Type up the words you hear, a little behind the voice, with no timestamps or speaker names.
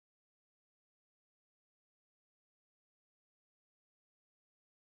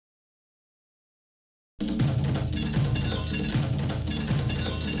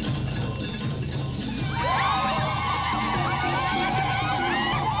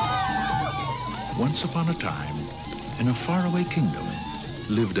Once upon a time, in a faraway kingdom,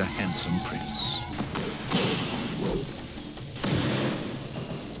 lived a handsome prince.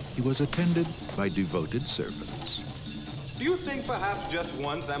 He was attended by devoted servants. Do you think perhaps just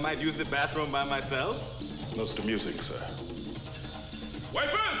once I might use the bathroom by myself? Notes to music, sir.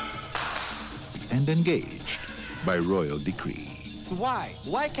 Wipers! And engaged by royal decree. Why?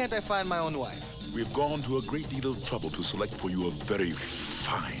 Why can't I find my own wife? We've gone to a great deal of trouble to select for you a very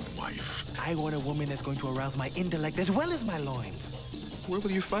fine wife. I want a woman that's going to arouse my intellect as well as my loins. Where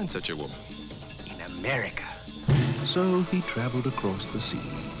will you find such a woman? In America. So he traveled across the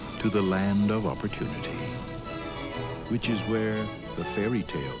sea to the land of opportunity, which is where the fairy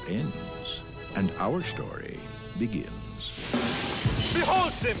tale ends and our story begins.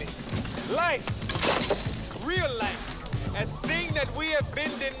 Behold, Semmi, life, real life, a thing that we have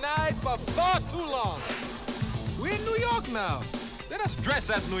been denied for far too long. We're in New York now. Let us dress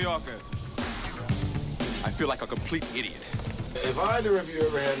as New Yorkers. I feel like a complete idiot. Have either of you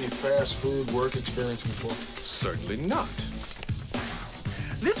ever had any fast food work experience before? Certainly not.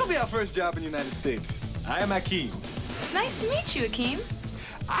 This will be our first job in the United States. I am Akeem. It's nice to meet you, Akeem.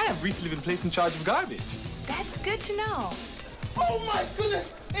 I have recently been placed in charge of garbage. That's good to know. Oh my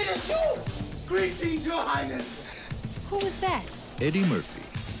goodness, it is you! Greetings, Your Highness. Who was that? Eddie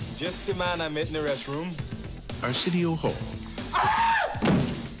Murphy, Just the man I met in the restroom. Arsenio Hall,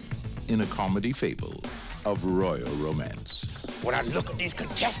 in a comedy fable of royal romance. When I look at these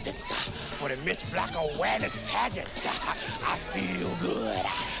contestants for the Miss Black Awareness pageant, I feel good.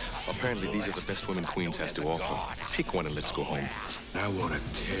 Apparently, these are the best women Queens has to offer. Pick one and let's go home. I want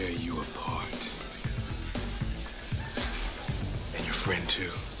to tear you apart. And your friend,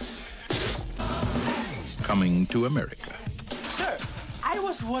 too. Coming to America. Sir, I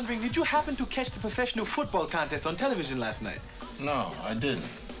was wondering, did you happen to catch the professional football contest on television last night? No, I didn't.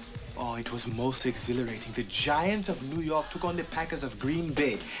 Oh, it was most exhilarating. The Giants of New York took on the Packers of Green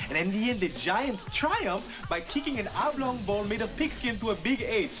Bay. And in the end, the Giants triumphed by kicking an oblong ball made of pigskin to a big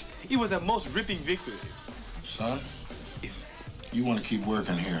H. It was a most ripping victory. Son, Yes. you want to keep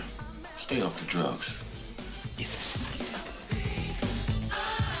working here. Stay off the drugs. Yes.